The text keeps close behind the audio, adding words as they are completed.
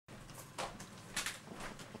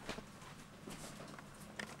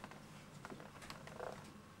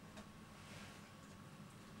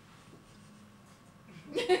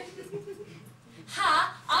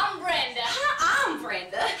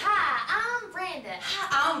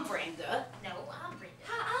I'm Brenda. No, I'm Brenda.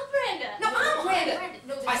 Hi, I'm Brenda. No, I'm Brenda.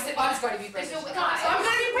 No, I said I was going to be Brenda. No, So I'm going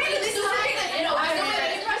to be Brenda. This is Brenda. No, I'm going to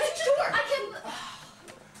be Brenda. Sure. I can.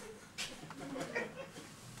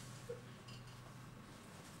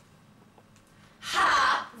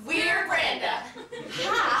 Hi, we're Brenda.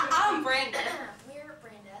 Hi, I'm Brenda. We're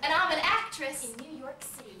Brenda. And I'm an actress In New York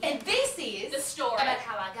City. And this is the story about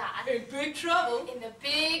how I got in big trouble in the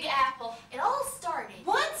Big Apple. It all started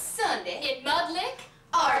one Sunday in Mud Lick,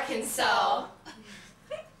 Arkansas.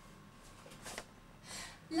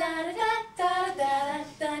 La da da da da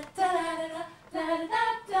da da da da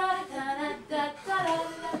da da da da da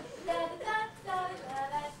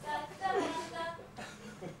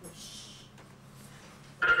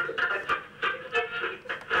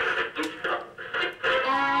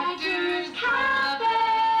Actors Cafe!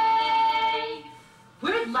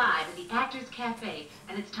 We're live at the Actors Cafe,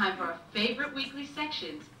 and it's time for our favorite weekly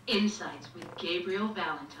sections, Insights with Gabriel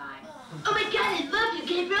Valentine. Oh my God, I love you,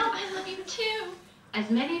 Gabriel. I love you too. As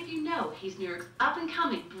many of you know, he's New York's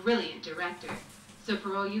up-and-coming brilliant director. So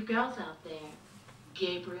for all you girls out there,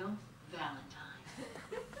 Gabriel Valentine.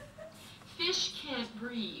 Fish can't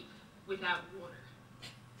breathe without water.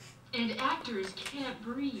 And actors can't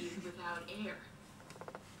breathe without air.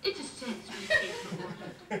 It's a sense we take for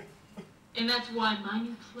granted. And that's why my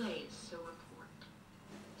new play is so important.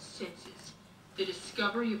 Senses, the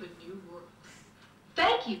discovery of a new world.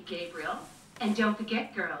 Thank you, Gabriel. And don't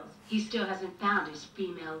forget, girls, he still hasn't found his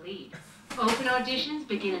female lead. Open auditions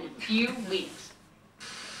begin in a few weeks.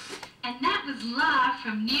 And that was live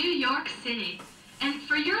from New York City. And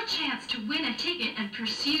for your chance to win a ticket and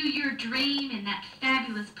pursue your dream in that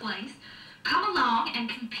fabulous place, come along and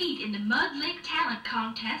compete in the Mud Lick Talent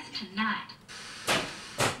Contest tonight.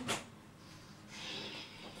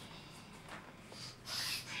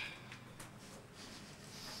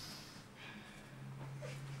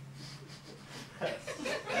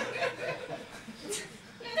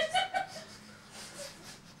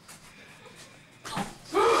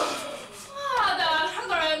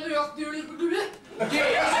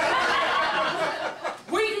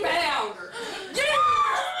 We found her. Yeah,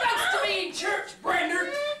 supposed to be in church, Brenda,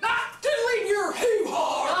 not tiddling your hoo-ha.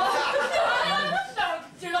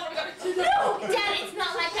 No, Dad, it's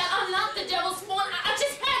not like that. I'm not the devil's spawn. I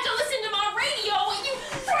just had to listen to my radio and you...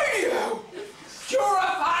 Radio!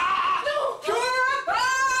 Purify! No! Purify!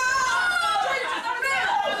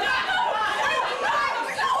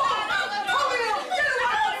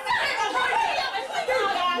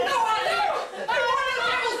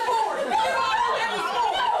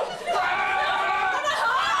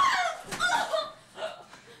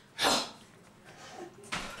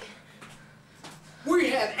 We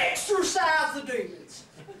have exorcised the demons.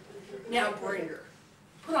 Now, Brenda,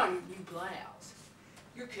 put on your new blouse.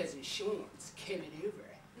 Your cousin Sean's coming over.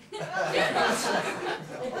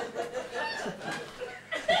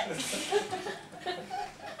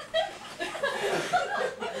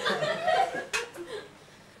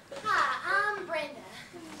 Hi, I'm Brenda.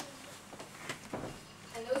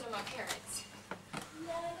 And those are my parents.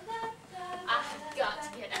 I have got to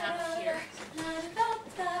get out of here.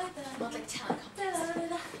 Mud Lick Talent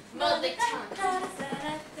Contest. Mud Lick Talent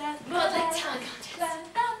Contest. Mud Lick Talent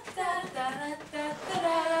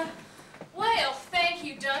Contest. Well, thank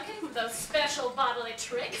you, Duncan, for those special bodily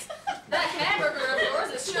tricks. That hamburger of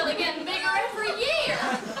yours is surely getting bigger every year.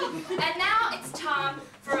 And now it's time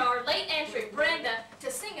for our late entry, Brenda,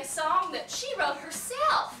 to sing a song that she wrote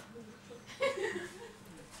herself.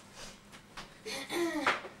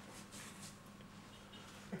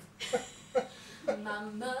 My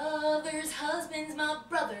mother's husband's my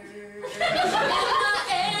brother, and my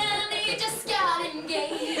Annie just got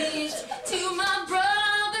engaged to my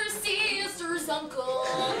brother's sister's uncle,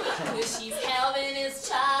 'cause she's having his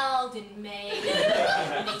child in May.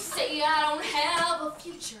 They say I don't have a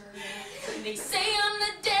future, they say I'm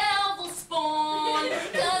the devil's spawn,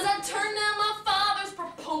 'cause I turned down my father's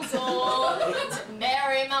proposal to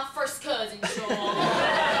marry my first cousin Sean.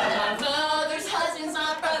 My mother's husband's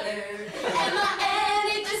my brother, and my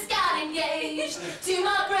Annie just got engaged to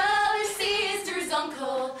my brother's sister's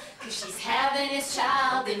uncle, 'cause she's having his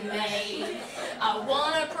child in May. I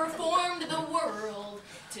want to perform to the world,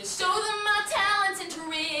 to show them my talents and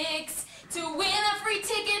tricks, to win a free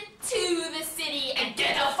ticket to the city and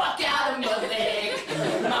get the fuck out of Mud Lick.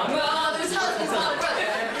 My mother's husband's my brother,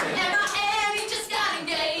 and my Annie just got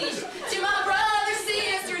engaged to my brother's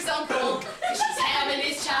sister's uncle, 'cause she's having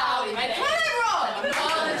his child in May. My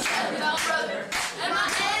mother's husband's my brother, and my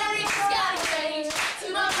Annie just got engaged to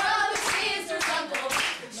my brother's sister's uncle,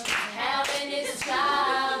 'cause she's having his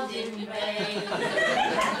child in May.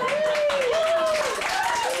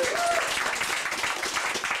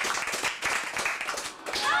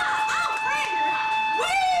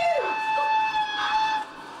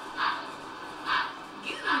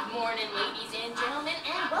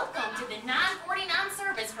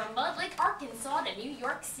 on to New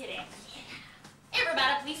York City.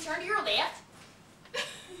 Everybody, please turn to your left.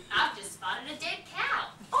 I've just spotted a dead cow.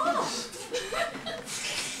 Oh!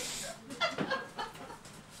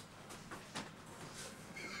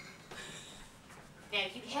 Now,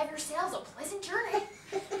 you have yourselves a pleasant journey.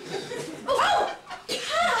 Oh!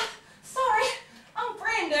 Hi! Sorry, I'm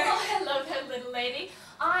Brenda. Oh, hello there, little lady.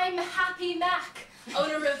 I'm Happy Mac,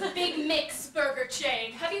 owner of the Big Mix burger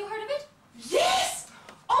chain. Have you heard of it? Yes!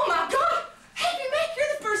 Oh my God! Happy Mac, you're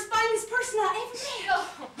the first famous person I ever met. Oh.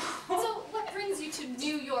 So, what brings you to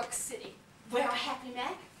New York City? Well, Happy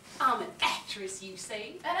Mac, I'm an actress, you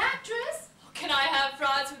see. An actress? Can I have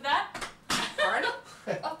fries with that? Pardon?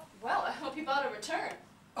 Oh, well, I hope you bought a return.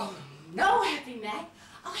 Oh, no, Happy Mac.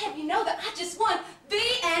 I'll have you know that I just won the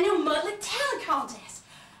annual Mudlick Talent Contest.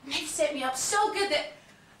 And they've set me up so good that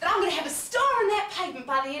I'm going to have a star on that pavement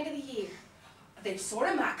by the end of the year. They've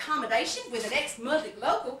sorted my accommodation with an ex-Mudlick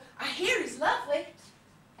local I hear is lovely.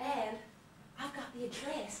 And I've got the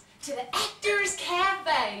address to the Actors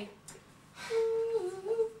Cafe.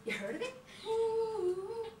 You heard of it?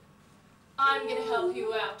 I'm going to help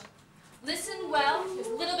you out. Listen well, there's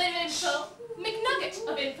a little bit of info, McNugget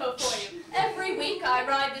of info for you. Every week I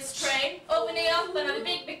ride this train, opening up another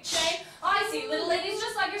big chain. I see little ladies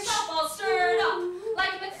just like yourself all stirred up.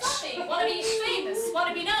 Like McFluffy, want to be famous, want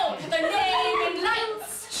to be known for their name in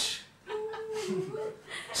lights.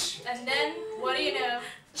 And then, what do you know?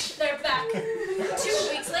 They're back. 2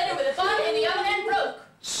 weeks later with a bun in the oven and broke.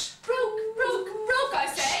 Broke, I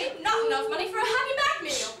say. Not enough money for a Happy Mac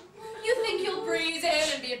meal. You think you'll breeze in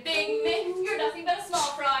and be a big Mick? You're nothing but a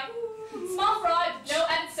small fry. Small fry with no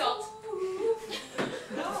added salt.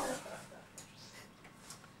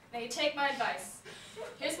 Now you take my advice.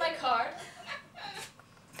 Here's my card.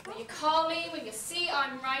 Now you call me when you see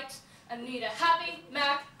I'm right and need a Happy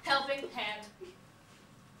Mac helping hand.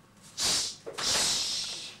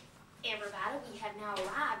 Everybody, we have now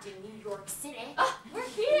arrived in New York City. Oh, we're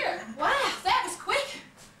here. Wow, that was quick.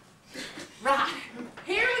 Right,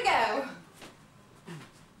 here we go.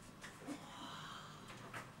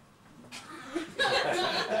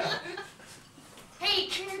 Hey,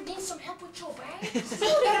 Karen, need some help with your bag?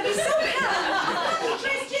 Oh, that'd be so kind.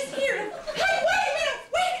 Let's just hear him. Hey, wait a minute,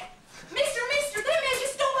 wait! Mister, that man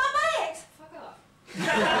just stole my bags. Fuck off.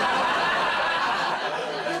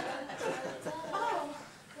 Oh,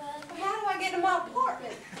 how do I get to my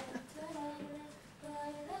apartment?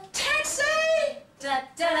 Taxi! Da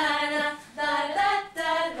da da da da da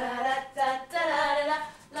da da da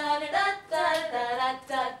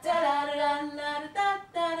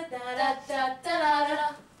da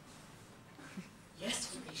da. Yes,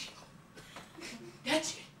 Horatio. That's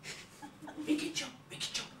it. Make it jump,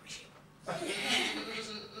 Horatio.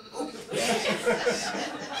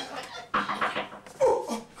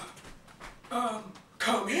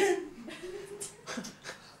 Come in.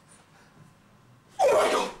 Oh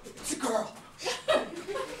my God, it's a girl.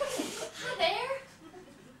 Hi there.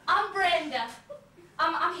 I'm Brenda.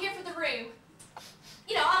 I'm here for the room.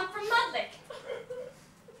 You know, I'm from Mudlick.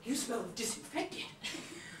 You smell disinfectant.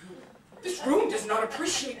 This room does not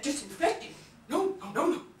appreciate disinfecting. No.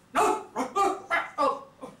 Oh.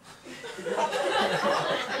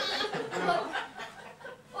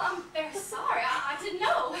 Well, I'm very sorry. I didn't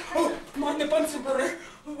know. Oh, mind the Bunsen burner.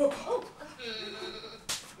 Oh.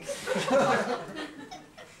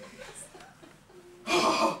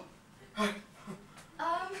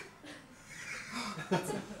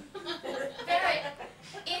 It's a very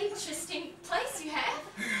interesting place you have.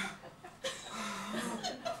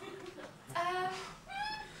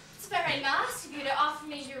 It's very nice of you to offer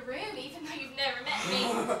me your room, even though you've never met me.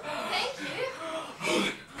 Thank you.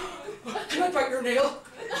 Can I bite your nail?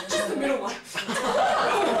 Just the middle one.